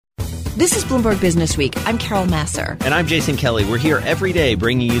This is Bloomberg Business Week. I'm Carol Masser. And I'm Jason Kelly. We're here every day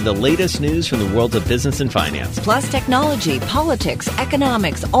bringing you the latest news from the worlds of business and finance. Plus technology, politics,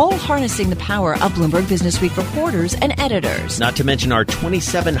 economics, all harnessing the power of Bloomberg Business Week reporters and editors. Not to mention our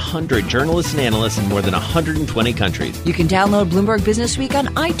 2,700 journalists and analysts in more than 120 countries. You can download Bloomberg Business Week on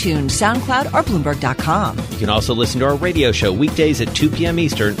iTunes, SoundCloud, or Bloomberg.com. You can also listen to our radio show weekdays at 2 p.m.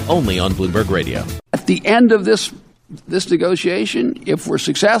 Eastern, only on Bloomberg Radio. At the end of this negotiation, if we're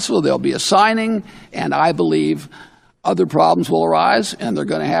successful, there'll be a signing, and I believe other problems will arise, and they're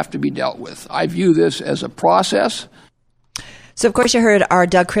going to have to be dealt with. I view this as a process. So, of course, you heard our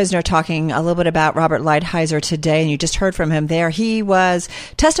Doug Krisner talking a little bit about Robert Lighthizer today, and you just heard from him there. He was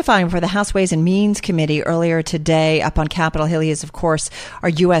testifying for the House Ways and Means Committee earlier today up on Capitol Hill. He is, of course, our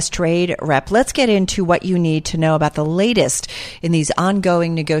U.S. trade rep. Let's get into what you need to know about the latest in these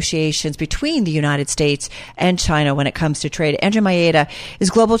ongoing negotiations between the United States and China when it comes to trade. Andrew Maeda is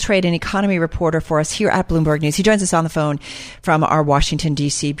global trade and economy reporter for us here at Bloomberg News. He joins us on the phone from our Washington,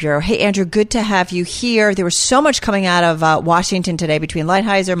 D.C. bureau. Hey, Andrew, good to have you here. There was so much coming out of Washington today between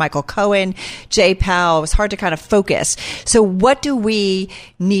Lighthizer, Michael Cohen, Jay Powell. It was hard to kind of focus. So what do we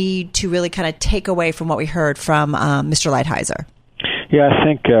need to really kind of take away from what we heard from Mr. Lighthizer? Yeah, I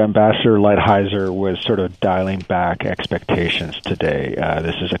think Ambassador Lighthizer was sort of dialing back expectations today.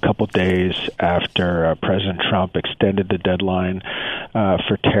 This is a couple days after President Trump extended the deadline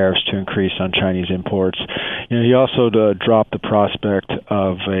for tariffs to increase on Chinese imports. You know, he also dropped the prospect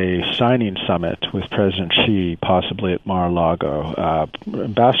of a signing summit with President Xi, possibly at Mar-a-Lago.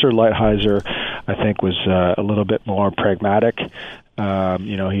 Ambassador Lighthizer, I think, was a little bit more pragmatic.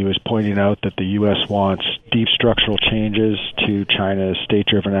 He was pointing out that the U.S. wants deep structural changes to China's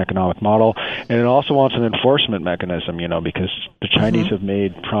state-driven economic model, and it also wants an enforcement mechanism, because the Chinese have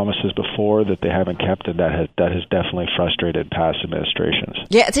made promises before that they haven't kept, and that has definitely frustrated past administrations.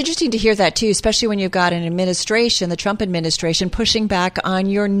 Yeah, it's interesting to hear that, too, especially when you've got an administration, the Trump administration, pushing back on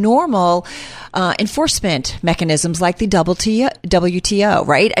your normal enforcement mechanisms like the WTO,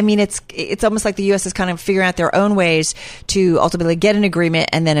 right? I mean, it's almost like the U.S. is kind of figuring out their own ways to ultimately get an agreement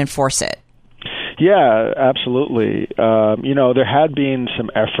and then enforce it. Yeah, absolutely. There had been some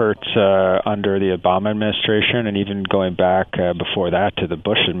efforts under the Obama administration and even going back before that to the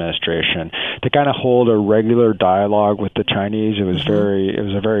Bush administration to kind of hold a regular dialogue with the Chinese. It was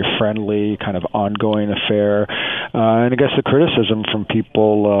a very friendly kind of ongoing affair. And I guess the criticism from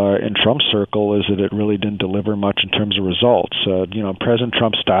people in Trump's circle is that it really didn't deliver much in terms of results. President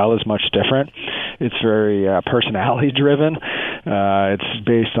Trump's style is much different. It's very personality driven. It's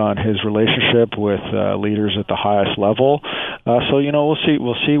based on his relationship with leaders at the highest level.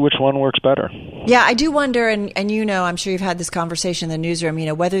 We'll see which one works better. Yeah, I do wonder, and I'm sure you've had this conversation in the newsroom,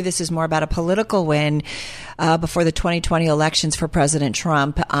 whether this is more about a political win before the 2020 elections for President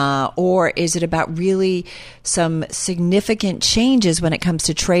Trump, or is it about really some significant changes when it comes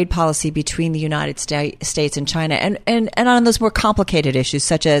to trade policy between the United States and China, and on those more complicated issues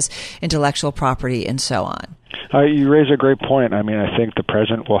such as intellectual property and so on? You raise a great point. I mean, I think the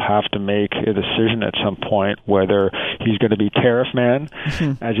president will have to make a decision at some point whether he's going to be tariff man,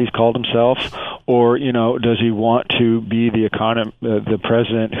 as he's called himself, or, does he want to be the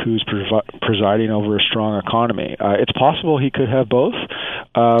president who's presiding over a strong economy? It's possible he could have both,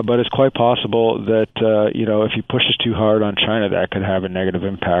 but it's quite possible that, if he pushes too hard on China, that could have a negative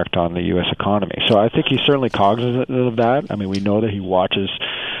impact on the U.S. economy. So I think he's certainly cognizant of that. I mean, we know that he watches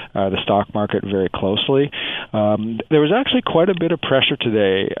the stock market very closely. There was actually quite a bit of pressure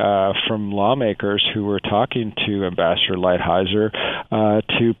today from lawmakers who were talking to Ambassador Lighthizer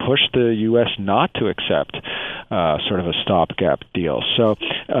to push the U.S. not to accept sort of a stopgap deal. So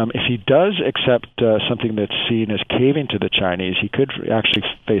if he does accept something that's seen as caving to the Chinese, he could actually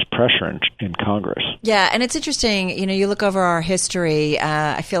face pressure in Congress. Yeah, and it's interesting, you look over our history,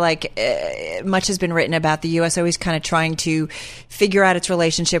 I feel like much has been written about the U.S. always kind of trying to figure out its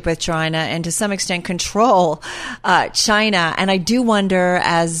relationship with China and to some extent control China. And I do wonder,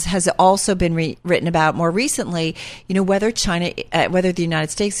 as has also been written about more recently, whether the United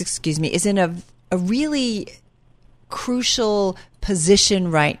States, is in a really crucial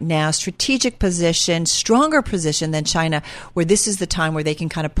position right now, strategic position, stronger position than China, where this is the time where they can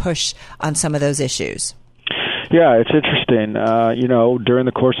kind of push on some of those issues. Yeah, it's interesting. During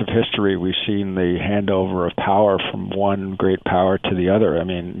the course of history, we've seen the handover of power from one great power to the other. I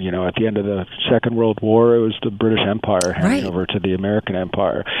mean, at the end of the Second World War, it was the British Empire handing over to the American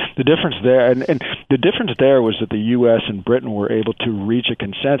Empire. The difference there, and The difference there was that the U.S. and Britain were able to reach a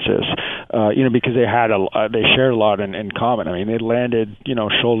consensus, because they shared a lot in common. I mean, they landed,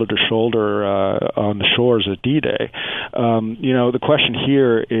 shoulder to shoulder on the shores of D-Day. The question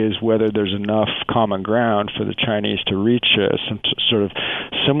here is whether there's enough common ground for the Chinese to reach some sort of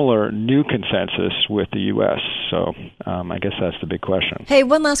similar new consensus with the U.S. So I guess that's the big question. Hey,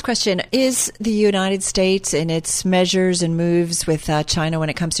 one last question. Is the United States in its measures and moves with China when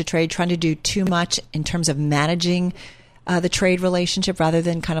it comes to trade trying to do too much in terms of managing the trade relationship rather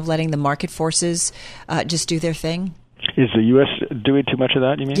than kind of letting the market forces just do their thing? Is the U.S. doing too much of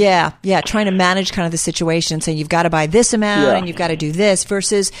that, you mean? Yeah, trying to manage kind of the situation, saying you've got to buy this amount and you've got to do this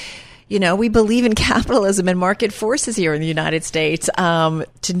versus, we believe in capitalism and market forces here in the United States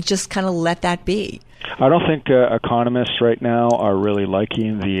to just kind of let that be. I don't think economists right now are really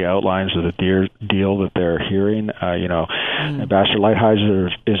liking the outlines of the deal that they're hearing. Ambassador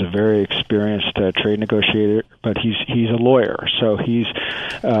Lighthizer is a very experienced trade negotiator, but he's a lawyer, so he's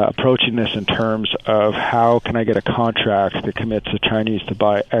approaching this in terms of how can I get a contract that commits the Chinese to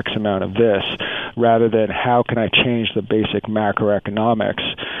buy X amount of this, rather than how can I change the basic macroeconomics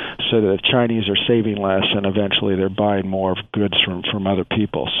so that the Chinese are saving less and eventually they're buying more goods from other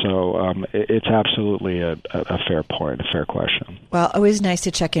people. So it's absolutely a fair point, a fair question. Well, always nice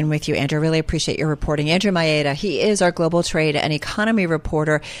to check in with you, Andrew. Really appreciate your reporting. Andrew Maeda, he is our global trade and economy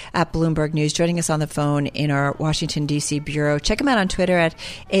reporter at Bloomberg News, joining us on the phone in our Washington, D.C. bureau. Check him out on Twitter at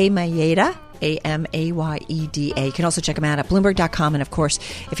Maeda. Amayeda. You can also check him out at Bloomberg.com. And, of course,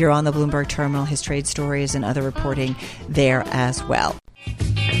 if you're on the Bloomberg terminal, his trade stories and other reporting there as well.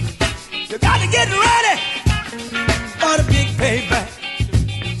 You got to get ready for the big payback.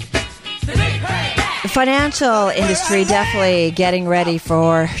 The financial industry definitely getting ready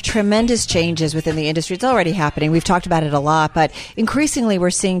for tremendous changes within the industry. It's already happening. We've talked about it a lot, but increasingly we're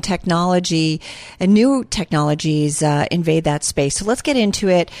seeing technology and new technologies invade that space. So let's get into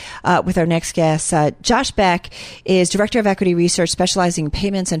it with our next guest. Josh Beck is Director of Equity Research, specializing in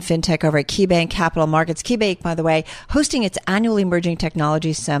payments and fintech over at KeyBank Capital Markets. KeyBank, by the way, hosting its annual Emerging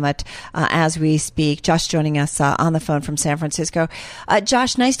Technology Summit as we speak. Josh joining us on the phone from San Francisco.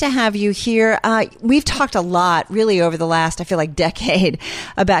 Josh, nice to have you here. We've talked a lot, really, over the last, I feel like, decade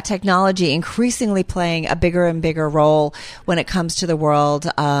about technology increasingly playing a bigger and bigger role when it comes to the world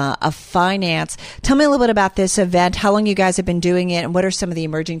of finance. Tell me a little bit about this event, how long you guys have been doing it, and what are some of the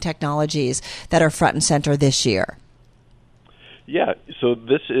emerging technologies that are front and center this year? Yeah, so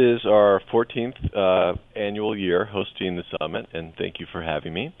this is our 14th annual year hosting the summit, and thank you for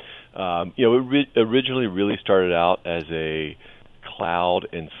having me. It originally really started out as a cloud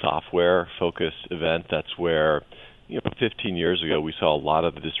and software focused event. That's where 15 years ago we saw a lot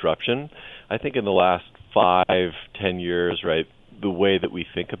of the disruption. I think in the last 5-10 years, right, the way that we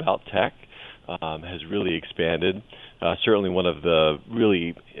think about tech has really expanded. Certainly one of the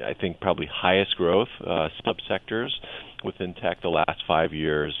really, I think, probably highest growth subsectors within tech the last 5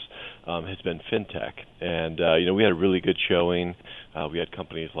 years has been fintech. And we had a really good showing. We had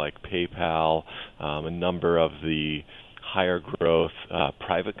companies like PayPal, a number of the higher growth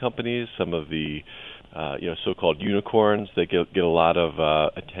private companies, some of the so-called unicorns that get a lot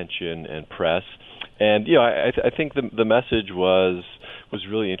of attention and press. And I think the message was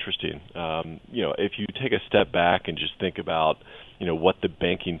really interesting. If you take a step back and just think about what the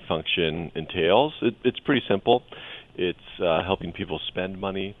banking function entails, it's pretty simple. It's helping people spend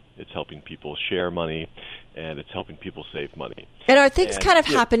money, it's helping people share money, and it's helping people save money. And are things kind of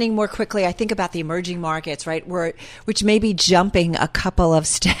happening more quickly? I think about the emerging markets, right, which may be jumping a couple of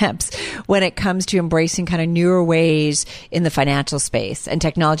steps when it comes to embracing kind of newer ways in the financial space and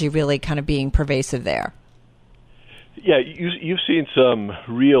technology really kind of being pervasive there. Yeah, you've seen some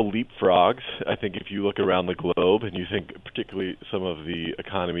real leapfrogs. I think if you look around the globe and you think particularly some of the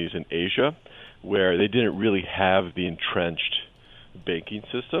economies in Asia where they didn't really have the entrenched banking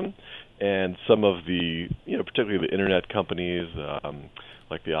system, and some of the, particularly the internet companies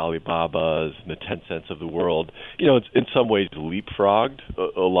like the Alibabas and the Tencents of the world, it's in some ways leapfrogged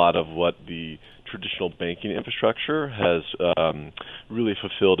a lot of what the traditional banking infrastructure has really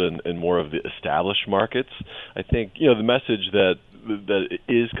fulfilled in more of the established markets. I think the message that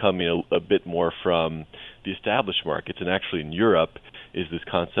is coming a bit more from the established markets, and actually in Europe, is this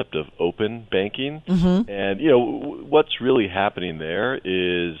concept of open banking. Mm-hmm. And what's really happening there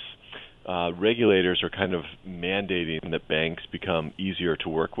is regulators are kind of mandating that banks become easier to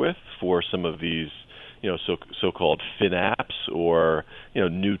work with for some of these so-called FinApps or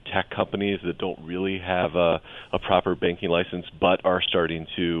new tech companies that don't really have a proper banking license but are starting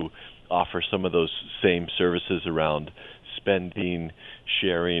to offer some of those same services around spending,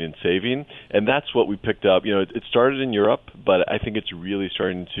 sharing, and saving. And that's what we picked up. It started in Europe, but I think it's really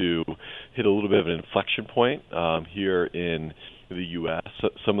starting to hit a little bit of an inflection point here in the U.S. So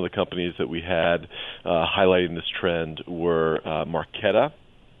some of the companies that we had highlighting this trend were Marqeta.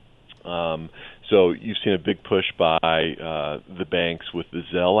 So you've seen a big push by the banks with the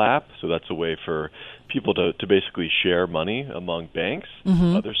Zelle app. So that's a way for people to basically share money among banks.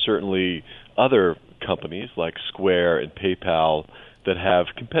 There's certainly other companies like Square and PayPal that have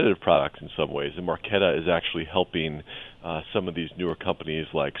competitive products in some ways. And Marqeta is actually helping some of these newer companies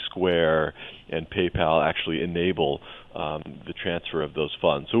like Square and PayPal actually enable the transfer of those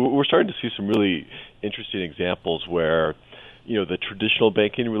funds. So we're starting to see some really interesting examples where the traditional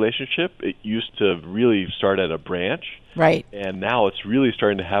banking relationship, it used to really start at a branch. Right. And now it's really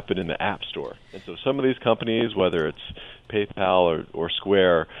starting to happen in the App Store. And so some of these companies, whether it's PayPal or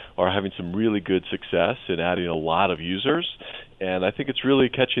Square, are having some really good success in adding a lot of users. And I think it's really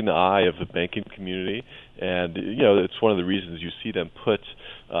catching the eye of the banking community. And, it's one of the reasons you see them put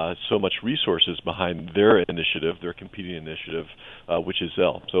so much resources behind their initiative, their competing initiative, which is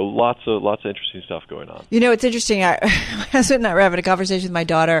Zelle. So lots of interesting stuff going on. It's interesting. My husband and I were having a conversation with my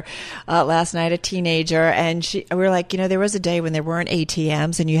daughter last night, a teenager, and we were like, there was a day when there weren't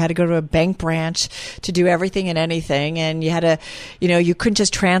ATMs and you had to go to a bank branch to do everything and anything, and you had to, you couldn't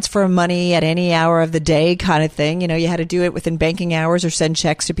just transfer money at any hour of the day kind of thing. You had to do it within banking hours or send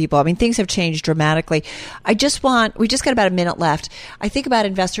checks to people. I mean, things have changed dramatically. we just got about a minute left. I think about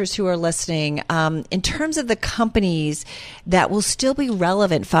investors who are listening, in terms of the companies that will still be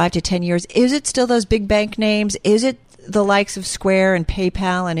relevant 5 to 10 years. Is it still those big bank names? Is it the likes of Square and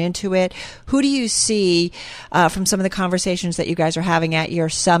PayPal and Intuit? Who do you see from some of the conversations that you guys are having at your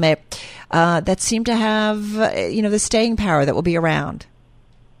summit that seem to have the staying power that will be around?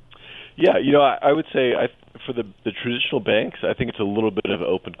 Yeah, I would say for the traditional banks, I think it's a little bit of an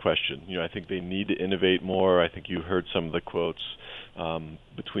open question. I think they need to innovate more. I think you heard some of the quotes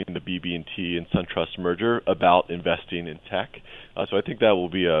between the BB&T and SunTrust merger about investing in tech. So I think that will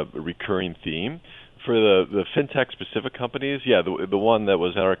be a recurring theme. For the fintech-specific companies, the one that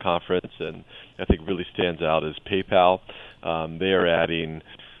was at our conference and I think really stands out is PayPal. They are adding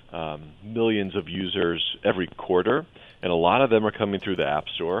millions of users every quarter, and a lot of them are coming through the App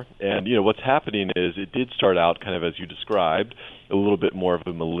Store. And what's happening is it did start out kind of as you described, a little bit more of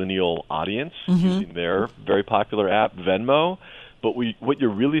a millennial audience using their very popular app, Venmo. But what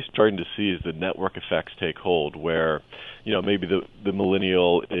you're really starting to see is the network effects take hold, where maybe the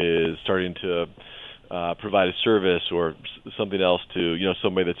millennial is starting to provide a service or something else to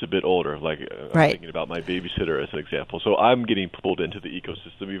somebody that's a bit older, like I'm thinking about my babysitter as an example. So I'm getting pulled into the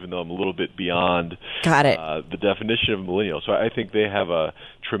ecosystem, even though I'm a little bit beyond the definition of millennial. So I think they have a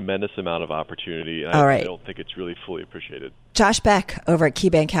tremendous amount of opportunity, and I don't think it's really fully appreciated. Josh Beck over at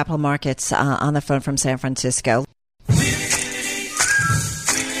KeyBank Capital Markets on the phone from San Francisco.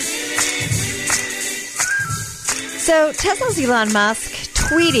 So Tesla's Elon Musk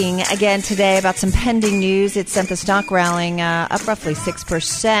tweeting again today about some pending news. It sent the stock rallying up roughly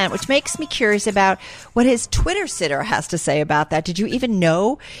 6%, which makes me curious about what his Twitter sitter has to say about that. Did you even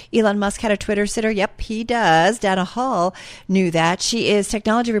know Elon Musk had a Twitter sitter? Yep, he does. Dana Hall knew that. She is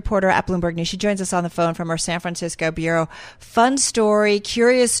technology reporter at Bloomberg News. She joins us on the phone from our San Francisco bureau. Fun story,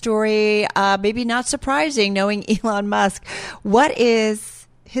 curious story, maybe not surprising knowing Elon Musk. What is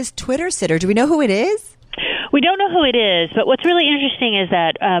his Twitter sitter? Do we know who it is? We don't know who it is, but what's really interesting is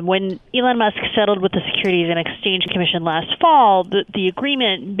that when Elon Musk settled with the Securities and Exchange Commission last fall, the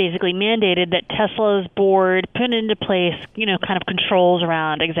agreement basically mandated that Tesla's board put into place, kind of controls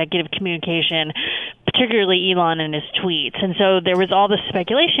around executive communication, particularly Elon and his tweets. And so there was all this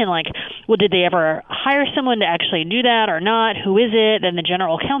speculation like, well, did they ever hire someone to actually do that or not? Who is it? Then the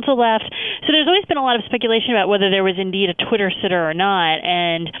general counsel left. So there's always been a lot of speculation about whether there was indeed a Twitter sitter or not.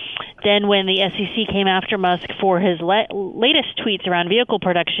 And then when the SEC came after Musk for his latest tweets around vehicle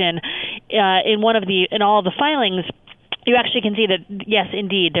production, in all of the filings, you actually can see that, yes,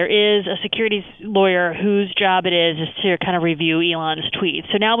 indeed, there is a securities lawyer whose job it is to kind of review Elon's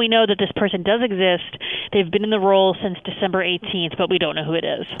tweets. So now we know that this person does exist. They've been in the role since December 18th, but we don't know who it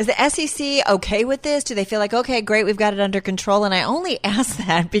is. Is the SEC okay with this? Do they feel like, okay, great, we've got it under control? And I only ask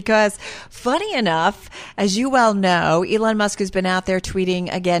that because, funny enough, as you well know, Elon Musk has been out there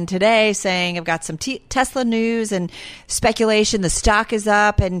tweeting again today saying, I've got some Tesla news and speculation. The stock is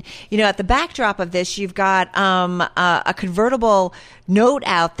up. And, at the backdrop of this, you've got a convertible note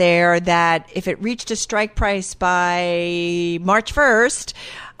out there that if it reached a strike price by March 1st,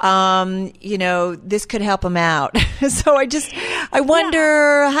 this could help him out. So I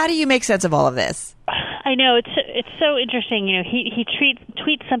wonder, how do you make sense of all of this? I know it's so interesting. He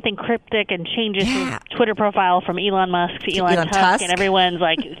tweets something cryptic and changes his Twitter profile from Elon Musk to Elon Tusk, and everyone's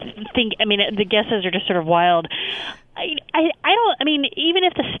like, the guesses are just sort of wild. Even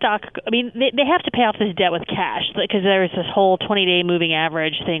if the stock, they have to pay off this debt with cash because there's this whole 20-day moving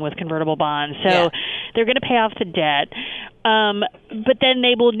average thing with convertible bonds. So they're going to pay off the debt. But then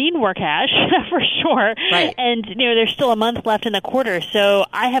they will need more cash for sure. Right. And, there's still a month left in the quarter. So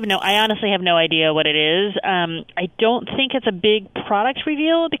I honestly have no idea what it is. I don't think it's a big product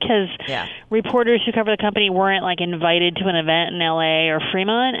reveal because reporters who cover the company weren't invited to an event in LA or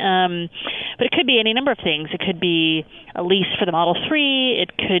Fremont. But it could be any number of things. It could be a lease for the Model 3.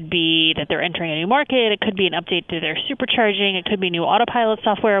 It could be that they're entering a new market. It could be an update to their supercharging. It could be new autopilot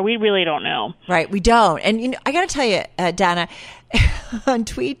software. We really don't know. Right, we don't. And I got to tell you, Dana, on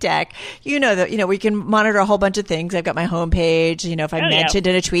TweetDeck, that we can monitor a whole bunch of things. I've got my homepage. If I mentioned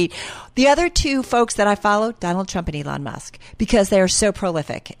in a tweet, the other two folks that I follow, Donald Trump and Elon Musk, because they are so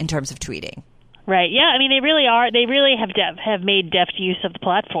prolific in terms of tweeting. Right. Yeah. They really are. They really have made deft use of the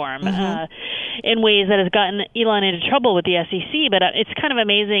platform in ways that has gotten Elon into trouble with the SEC. But it's kind of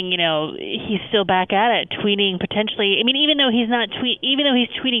amazing. He's still back at it, tweeting potentially. Even though he's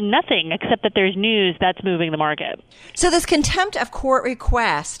tweeting nothing except that there's news, that's moving the market. So this contempt of court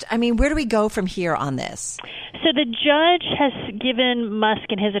request. Where do we go from here on this? So the judge has given Musk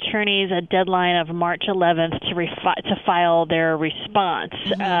and his attorneys a deadline of March 11th to file their response,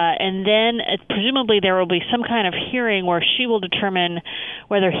 and then presumably there will be some kind of hearing where she will determine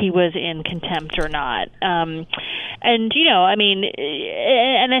whether he was in contempt or not. And I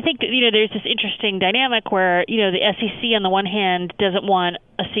think there's this interesting dynamic where the SEC on the one hand doesn't want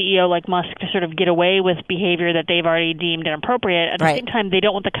a CEO like Musk to sort of get away with behavior that they've already deemed inappropriate. At the same time, they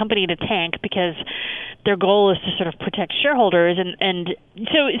don't want the company to tank because their goal is to sort of protect shareholders. And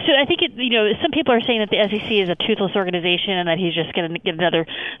so I think some people are saying that the SEC is a toothless organization and that he's just going to get another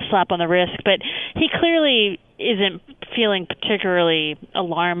slap on the wrist. But he clearly isn't feeling particularly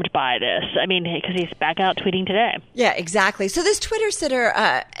alarmed by this. Because he's back out tweeting today. Yeah, exactly. So this Twitter sitter,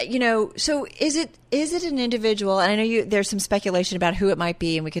 so is it an individual? And I know there's some speculation about who it might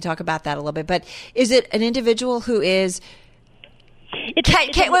be, and we could talk about that a little bit. But is it an individual who is? Wait.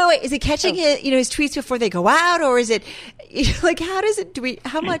 Is it catching his tweets before they go out, or is it how does it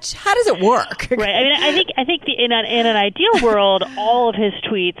work? Right. I think in an ideal world, all of his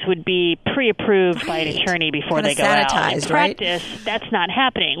tweets would be pre-approved by an attorney before they go out. In practice, that's not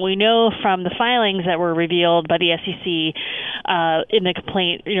happening. We know from the filings that were revealed by the SEC in the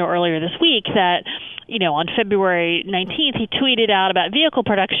complaint earlier this week that on February 19th, he tweeted out about vehicle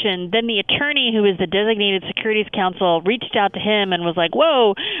production. Then the attorney, who is the designated securities counsel, reached out to him and was like,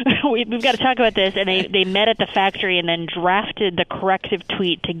 whoa, we've got to talk about this. And they met at the factory and then drafted the corrective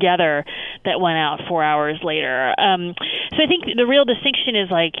tweet together that went out 4 hours later. So I think the real distinction is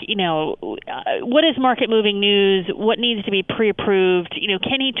what is market-moving news? What needs to be pre-approved?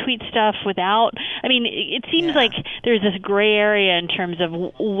 Can he tweet stuff without? It seems like there's this gray area in terms of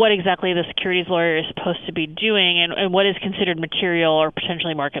what exactly the securities lawyer is supposed to be doing and what is considered material or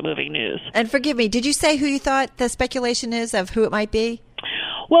potentially market-moving news. And forgive me, did you say who you thought the speculation is of who it might be?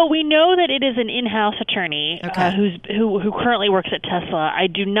 Well, we know that it is an in-house attorney who currently works at Tesla. I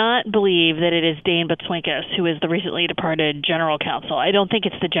do not believe that it is Dane Butswinkas, who is the recently departed general counsel. I don't think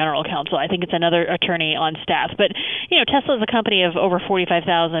it's the general counsel. I think it's another attorney on staff. But, Tesla is a company of over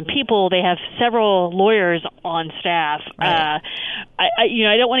 45,000 people. They have several lawyers on staff. Right.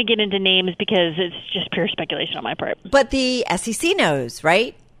 I don't want to get into names because it's just pure speculation on my part. But the SEC knows,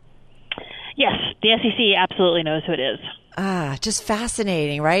 right? Yes, the SEC absolutely knows who it is. Just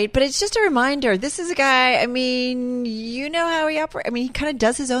fascinating, right? But it's just a reminder. This is a guy, how he operates. He kind of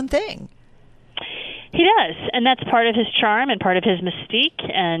does his own thing. He does, and that's part of his charm and part of his mystique.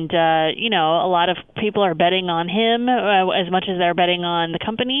 And a lot of people are betting on him as much as they're betting on the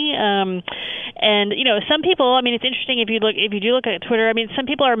company. And some people. It's interesting if you do look at Twitter. Some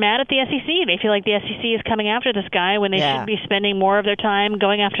people are mad at the SEC. They feel like the SEC is coming after this guy when they should be spending more of their time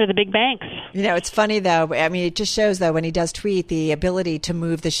going after the big banks. It's funny though. It just shows though when he does tweet the ability to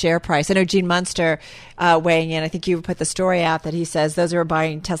move the share price. I know Gene Munster weighing in. I think you put the story out that he says those who are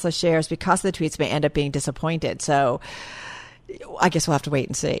buying Tesla shares because of the tweets may end up being disappointed. So I guess we'll have to wait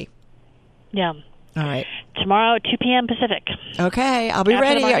and see. Yeah. All right. Tomorrow at 2 p.m. Pacific. Okay. I'll be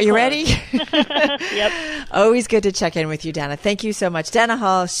ready. Are you ready? Yep. Always good to check in with you, Dana. Thank you so much. Dana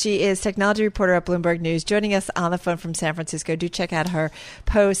Hall, she is technology reporter at Bloomberg News, joining us on the phone from San Francisco. Do check out her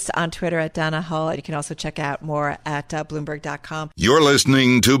posts on Twitter at Dana Hall. And you can also check out more at Bloomberg.com. You're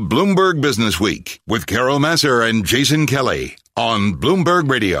listening to Bloomberg Business Week with Carol Massar and Jason Kelly on Bloomberg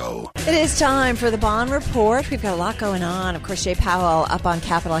Radio. It is time for the Bond Report. We've got a lot going on. Of course, Jay Powell up on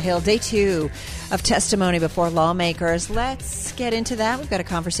Capitol Hill, day 2 of testimony before lawmakers. Let's get into that. We've got a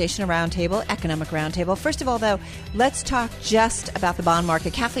conversation, a roundtable, economic roundtable. First of all, though, let's talk just about the bond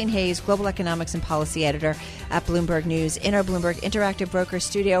market. Kathleen Hayes, Global Economics and Policy Editor at Bloomberg News, in our Bloomberg Interactive Broker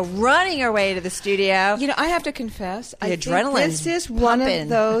studio, running her way to the studio. You know, I have to confess, I think this is one of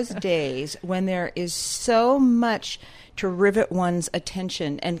those days when there is so much to rivet one's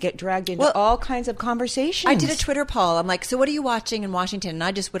attention and get dragged into all kinds of conversations. I did a Twitter poll. I'm like, so what are you watching in Washington? And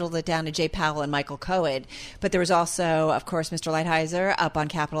I just whittled it down to Jay Powell and Michael Cohen. But there was also, of course, Mr. Lighthizer up on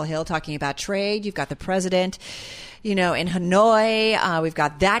Capitol Hill talking about trade. You've got the president, you know, in Hanoi. We've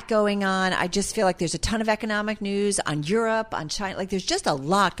got that going on. I just feel like there's a ton of economic news on Europe, on China. Like, there's just a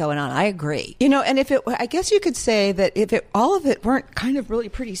lot going on. I agree. You know, and I guess you could say that if all of it weren't kind of really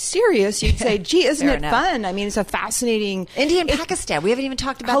pretty serious, you'd say, gee, isn't it fun? I mean, it's a fascinating... India and Pakistan. We haven't even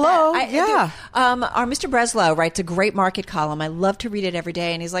talked about that. Our Mr. Breslow writes a great market column. I love to read it every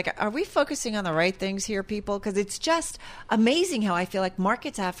day. And he's like, are we focusing on the right things here, people? Because it's just amazing how I feel like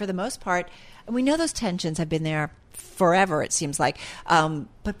markets have, for the most part, and we know those tensions have been there forever, it seems like.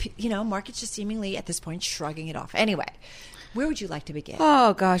 But, you know, markets just seemingly at this point shrugging it off. Anyway, where would you like to begin?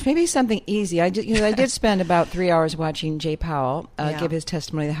 Oh, gosh, maybe something easy. I did spend about 3 hours watching Jay Powell give his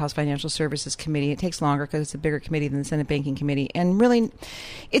testimony to the House Financial Services Committee. It takes longer because it's a bigger committee than the Senate Banking Committee. And really,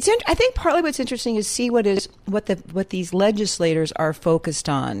 I think partly what's interesting is see what these legislators are focused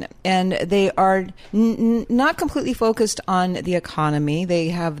on. And they are not completely focused on the economy.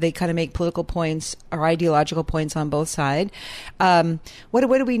 They kind of make political points or ideological points on both sides. What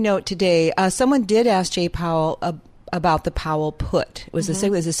do we note today? Someone did ask Jay Powell about the Powell put. It was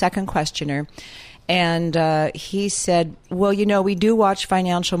the second questioner. And he said, well, you know, we do watch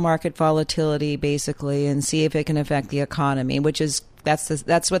financial market volatility, basically, and see if it can affect the economy, which is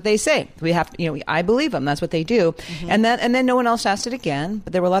that's what they say. We have, you know, I believe them. That's what they do. And then no one else asked it again.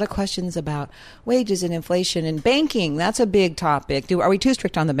 But there were a lot of questions about wages and inflation and banking. That's a big topic. Are we too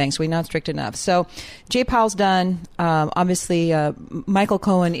strict on the banks? Are we not strict enough? So Jay Powell's done. Obviously, Michael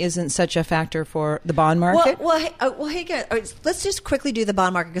Cohen isn't such a factor for the bond market. Hey, guys, let's just quickly do the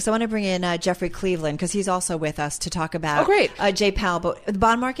bond market because I want to bring in Jeffrey Cleveland because he's also with us to talk about Jay Powell. But the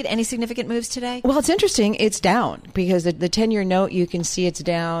bond market, any significant moves today? Well, it's interesting. It's down because the 10-year note, you can see it's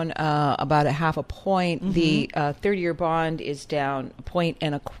down about 0.5 point. The 30-year bond is down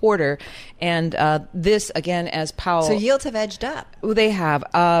 1.25 points. And this, again, as Powell... So yields have edged up. They have.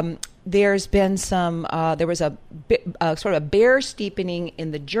 There's been there was a sort of bear steepening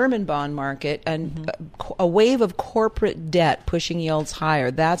in the German bond market and a wave of corporate debt pushing yields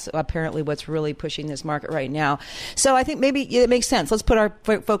higher. That's apparently what's really pushing this market right now. So I think maybe it makes sense. Let's put our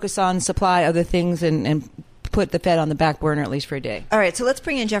focus on supply, other things, and put the Fed on the back burner, at least for a day. All right, so let's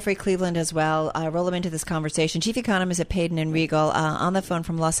bring in Jeffrey Cleveland as well, roll him into this conversation. Chief Economist at Payden and Regal, on the phone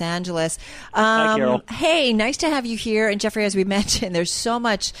from Los Angeles. Hi, Carol. Hey, nice to have you here. And Jeffrey, as we mentioned, there's so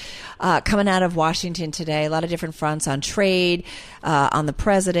much coming out of Washington today, a lot of different fronts on trade, on the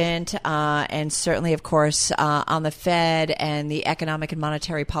president, and certainly, of course, on the Fed and the economic and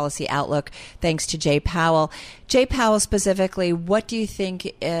monetary policy outlook, thanks to Jay Powell. Jay Powell specifically, what do you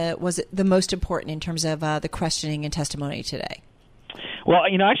think was the most important in terms of the questioning and testimony today? Well,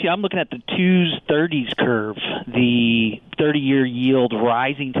 you know, actually, I'm looking at the 230s curve, the 30-year yield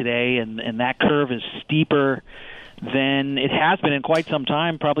rising today, and that curve is steeper than it has been in quite some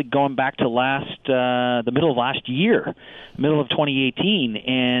time, probably going back to the middle of last year, middle of 2018.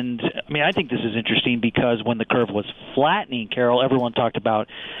 And, I mean, I think this is interesting because when the curve was flattening, Carol, everyone talked about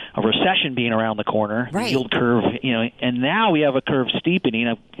a recession being around the corner, right. The yield curve, you know, and now we have a curve steepening.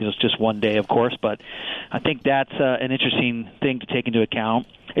 It's just one day, of course, but I think that's an interesting thing to take into account.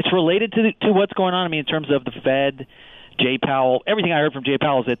 It's related to what's going on, I mean, in terms of the Fed, Jay Powell. Everything I heard from Jay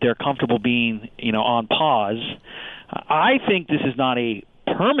Powell is that they're comfortable being, you know, on pause. I think this is not a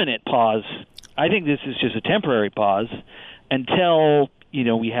permanent pause. I think this is just a temporary pause until, you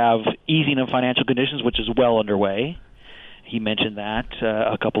know, we have easing of financial conditions, which is well underway. He mentioned that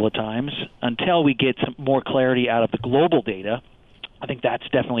a couple of times. Until we get some more clarity out of the global data, I think that's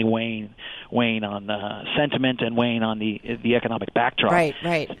definitely weighing on sentiment and weighing on the economic backdrop. Right.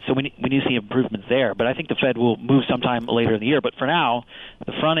 So we need to see improvements there. But I think the Fed will move sometime later in the year. But for now,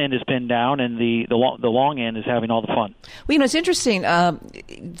 the front end is pinned down, and the long end is having all the fun. Well, you know, it's interesting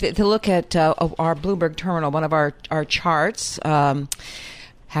to look at our Bloomberg terminal, one of our charts.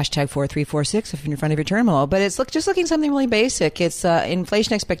 Hashtag 4346 if you're in front of your terminal. But it's just looking something really basic. It's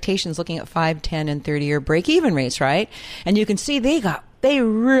inflation expectations looking at 5, 10, and 30-year break-even rates, right? And you can see they got they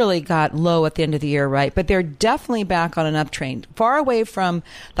really got low at the end of the year, right? But they're definitely back on an uptrend, far away from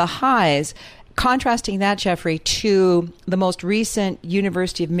the highs. Contrasting that, Jeffrey, to the most recent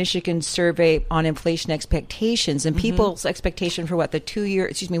University of Michigan survey on inflation expectations, and people's expectation for what the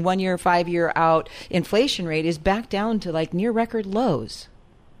 1 year, 5 year out inflation rate is back down to like near record lows.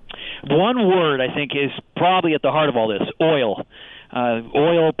 One word I think is probably at the heart of all this: oil.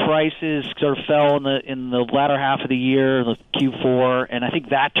 Oil prices sort of fell in the latter half of the year, the Q4, and I think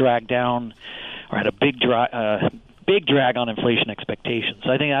that dragged down, or had a big drag on inflation expectations. So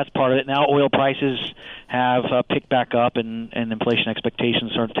I think that's part of it. Now oil prices have picked back up, and inflation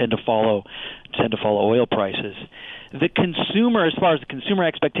expectations sort of tend to follow oil prices. The consumer, as far as the consumer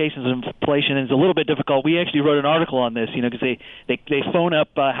expectations of inflation, is a little bit difficult. We actually wrote an article on this, because they phone up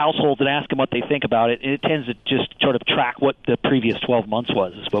households and ask them what they think about it, and it tends to just sort of track what the previous 12 months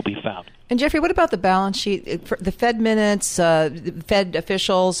was, is what we found. And Jeffrey, what about the balance sheet? The Fed minutes, Fed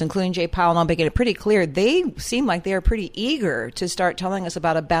officials, including Jay Powell, now making it pretty clear, they seem like they are pretty eager to start telling us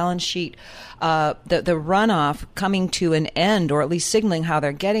about a balance sheet, the runoff coming to an end, or at least signaling how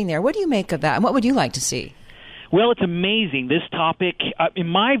they're getting there. What do you make of that, and what would you like to see? Well, it's amazing. This topic, in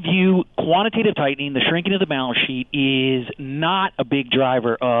my view, quantitative tightening, the shrinking of the balance sheet, is not a big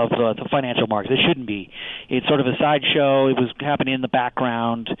driver of the financial markets. It shouldn't be. It's sort of a sideshow. It was happening in the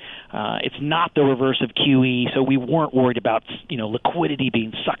background. It's not the reverse of QE, so we weren't worried about liquidity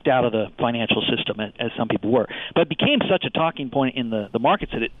being sucked out of the financial system as some people were. But it became such a talking point in the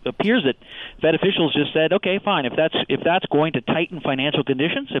markets that it appears that Fed officials just said, okay, fine, if that's going to tighten financial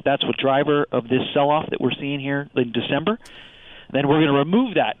conditions, if that's what driver of this sell-off that we're seeing here in December, then we're going to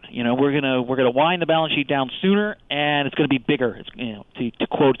remove that. We're going to wind the balance sheet down sooner, and it's going to be bigger. It's, to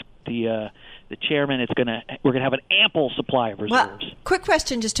quote the chairman, we're going to have an ample supply of reserves. Well, quick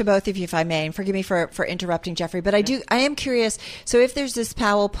question just to both of you, if I may, and forgive me for interrupting, Jeffrey, but I am curious. So if there's this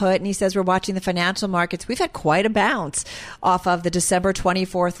Powell put, and he says we're watching the financial markets, we've had quite a bounce off of the December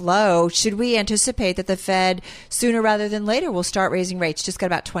 24th low. Should we anticipate that the Fed sooner rather than later will start raising rates? Just got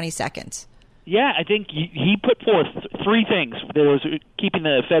about 20 seconds. Yeah, I think he put forth three things. There was keeping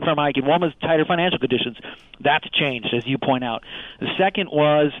the Fed from hiking. One was tighter financial conditions. That's changed, as you point out. The second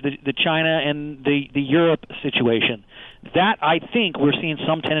was the China and the Europe situation. That, I think, we're seeing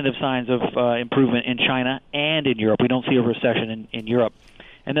some tentative signs of improvement in China and in Europe. We don't see a recession in Europe.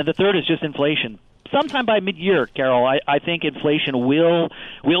 And then the third is just inflation. Sometime by mid-year, Carol, I think inflation will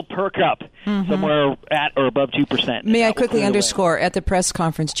perk up somewhere at or above 2%. May I quickly underscore, at the press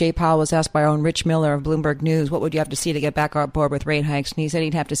conference, Jay Powell was asked by our own Rich Miller of Bloomberg News, what would you have to see to get back on board with rate hikes? And he said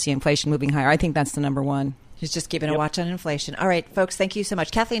he'd have to see inflation moving higher. I think that's the number one. He's just keeping a watch on inflation. All right, folks, thank you so much.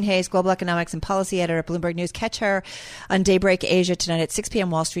 Kathleen Hayes, Global Economics and Policy Editor at Bloomberg News. Catch her on Daybreak Asia tonight at 6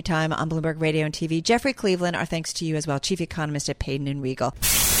 p.m. Wall Street time on Bloomberg Radio and TV. Jeffrey Cleveland, our thanks to you as well, Chief Economist at Payden and Regal.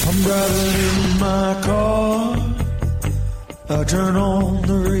 I'm driving in my car. I turn on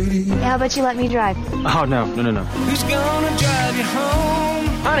the radio. How about you let me drive? Oh, no. Who's gonna drive you home?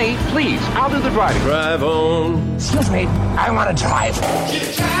 Honey, please, I'll do the driving. Drive on. Excuse me, I want to drive.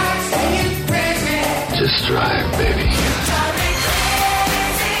 Just drive, baby.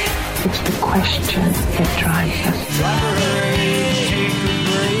 It's the question that drives us. Take a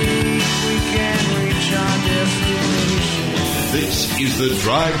break. We can reach our destination. This is the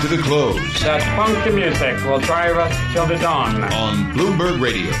Drive to the Close. That funky music will drive us till the dawn. On Bloomberg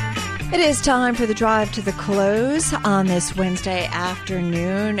Radio. It is time for the Drive to the Close on this Wednesday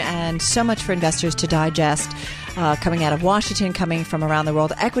afternoon, and so much for investors to digest coming out of Washington, coming from around the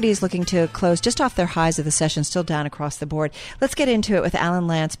world. Equities looking to close just off their highs of the session, still down across the board. Let's get into it with Alan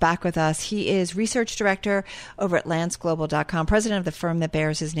Lance back with us. He is research director over at lanceglobal.com, president of the firm that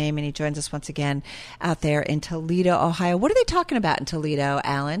bears his name, and he joins us once again out there in Toledo, Ohio. What are they talking about in Toledo,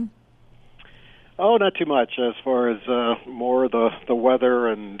 Alan? Oh, not too much as far as more the weather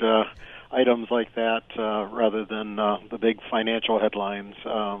and items like that rather than the big financial headlines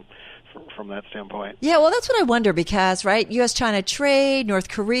from that standpoint. Yeah, well, that's what I wonder because, right, U.S.-China trade, North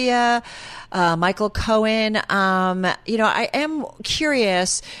Korea, Michael Cohen, I am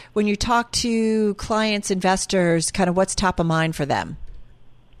curious when you talk to clients, investors, kind of what's top of mind for them.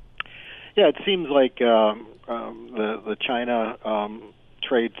 Yeah, it seems like the China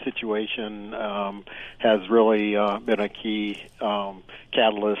trade situation has really been a key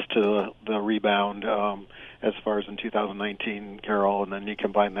catalyst to the rebound as far as in 2019, Carol, and then you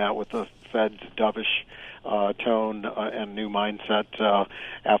combine that with the Fed's dovish tone and new mindset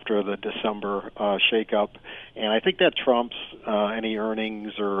after the December shakeup, and I think that trumps any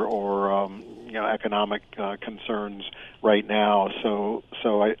earnings or economic concerns right now. So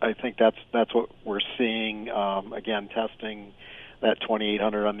I think that's what we're seeing again, testing that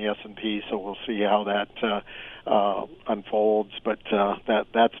 2,800 on the S&P. So we'll see how that unfolds. But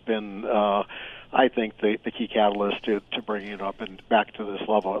that's been, I think, the key catalyst to bringing it up and back to this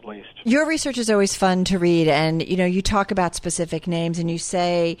level at least. Your research is always fun to read, and you talk about specific names, and you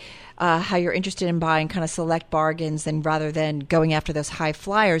say how you're interested in buying kind of select bargains and rather than going after those high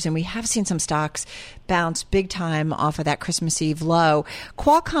flyers. And we have seen some stocks bounce big time off of that Christmas Eve low.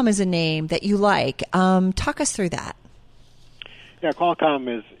 Qualcomm is a name that you like. Talk us through that. Yeah,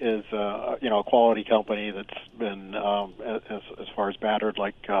 Qualcomm is a quality company that's been as far as battered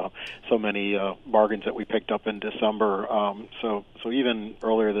like so many bargains that we picked up in December. So even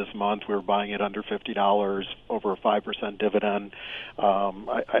earlier this month, we were buying it under $50, over a 5% dividend.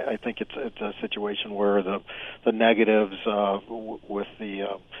 I think it's a situation where the negatives with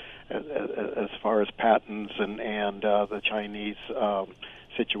the as far as patents and the Chinese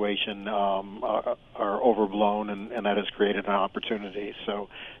situation are overblown, and that has created an opportunity. So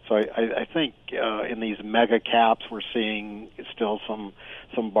I think in these mega caps, we're seeing still some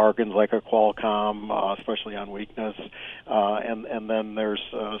bargains like a Qualcomm, especially on weakness, and then there's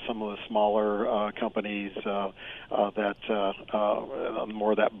some of the smaller companies that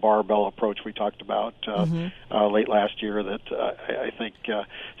more that barbell approach we talked about late last year that I think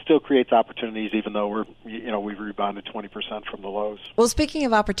still creates opportunities, even though we've rebounded 20% from the lows. Well, speaking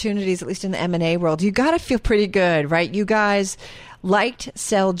of opportunities, at least in the M&A world, you got to feel pretty good, right? You guys liked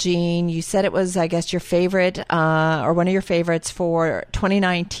Celgene. You said it was, I guess, your favorite or one of your favorites for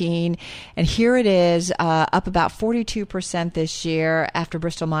 2019. And here it is, up about 42% this year after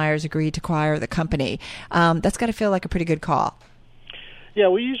Bristol-Myers agreed to acquire the company. That's got to feel like a pretty good call. Yeah,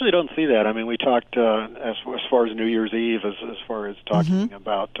 we usually don't see that. I mean, we talked as far as New Year's Eve, as far as talking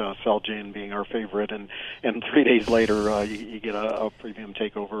about Celgene being our favorite, and 3 days later you get a premium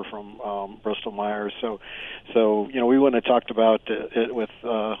takeover from Bristol-Myers. So we wouldn't have talked about it with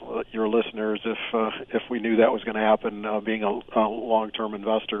your listeners if we knew that was going to happen. Being a long-term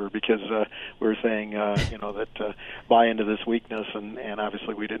investor, because we were saying that buy into this weakness, and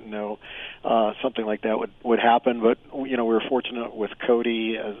obviously we didn't know something like that would happen. But we were fortunate with Cody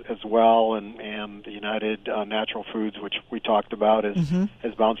as well, and the United Natural Foods, which we talked about,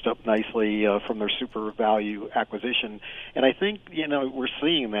 has bounced up nicely from their super value acquisition. And I think we're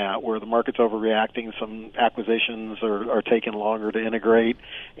seeing that where the market's overreacting. Some acquisitions are taking longer to integrate,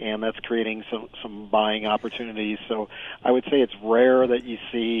 and that's creating some buying opportunities. So I would say it's rare that you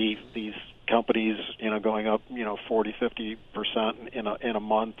see these companies, going up, 40-50% in a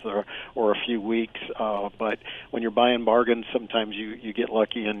month or a few weeks. But when you're buying bargains, sometimes you get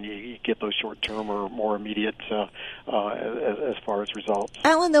lucky and you get those short-term or more immediate as far as results.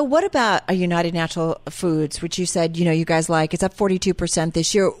 Alan, though, what about a United Natural Foods, which you said you guys like? It's up 42%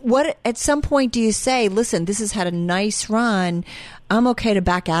 this year. What at some point do you say, listen, this has had a nice run, I'm okay to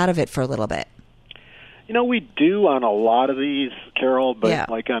back out of it for a little bit? We do on a lot of these, Carol, but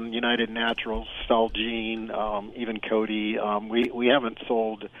like on United Naturals, Celgene, even Cody, we haven't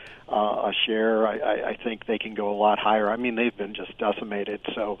sold a share. I think they can go a lot higher. I mean, they've been just decimated.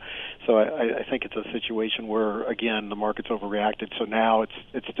 So I think it's a situation where, again, the market's overreacted. So now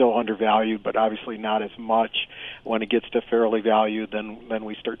it's still undervalued, but obviously not as much. When it gets to fairly valued, then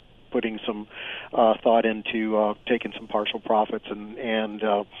we start putting some thought into taking some partial profits and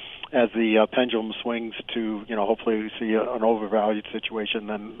as the pendulum swings to, hopefully we see an overvalued situation,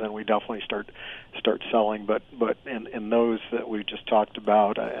 then we definitely start selling. But in those that we just talked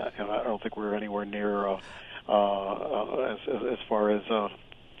about, I don't think we're anywhere near as far as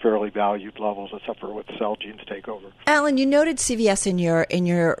fairly valued levels, except for with Celgene's takeover. Alan, you noted CVS in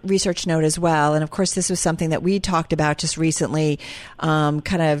your research note as well, and of course this was something that we talked about just recently,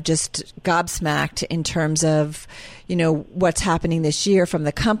 kind of just gobsmacked in terms of what's happening this year from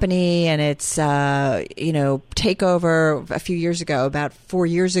the company and its takeover a few years ago, about 4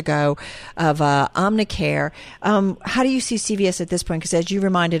 years ago, of Omnicare. How do you see CVS at this point? Because as you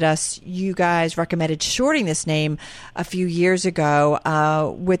reminded us, you guys recommended shorting this name a few years ago.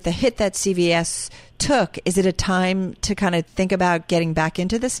 With the hit that CVS took, is it a time to kind of think about getting back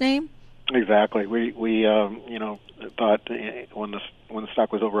into this name? Exactly. We thought when the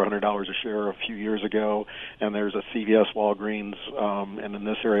stock was over $100 a share a few years ago, and there's a CVS, Walgreens, and in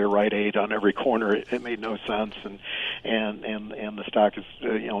this area Rite Aid on every corner, it made no sense, and the stock is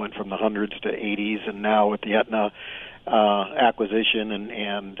went from the hundreds to 80s, and now with the Aetna acquisition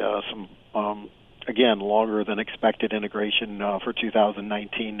and some again, longer than expected integration for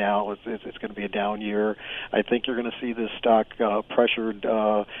 2019 now. It's going to be a down year. I think you're going to see this stock pressured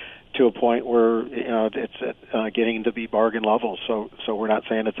to a point where it's getting to be bargain levels. So we're not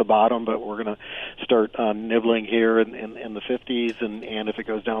saying it's a bottom, but we're going to start nibbling here in the 50s, and if it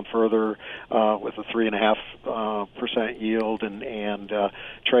goes down further with a 3.5% yield and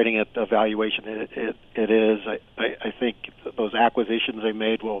trading at the valuation it is, I think those acquisitions they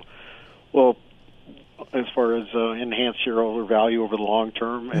made will as far as enhance shareholder value over the long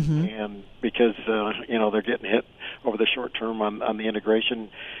term, and because they're getting hit over the short term on the integration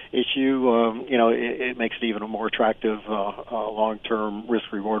issue, it makes it even a more attractive long-term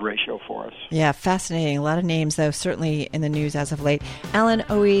risk-reward ratio for us. Yeah, fascinating. A lot of names, though, certainly in the news as of late. Alan,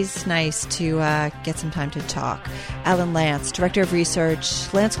 always nice to get some time to talk. Alan Lance, Director of Research,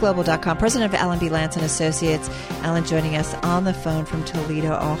 LanceGlobal.com, President of Allen B. Lance & Associates. Alan joining us on the phone from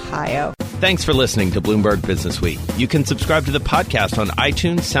Toledo, Ohio. Thanks for listening to Bloomberg Business Week. You can subscribe to the podcast on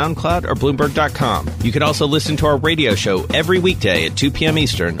iTunes, SoundCloud, or Bloomberg.com. You can also listen to our radio show every weekday at 2 p.m.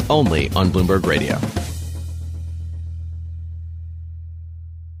 Eastern, only on Bloomberg Radio.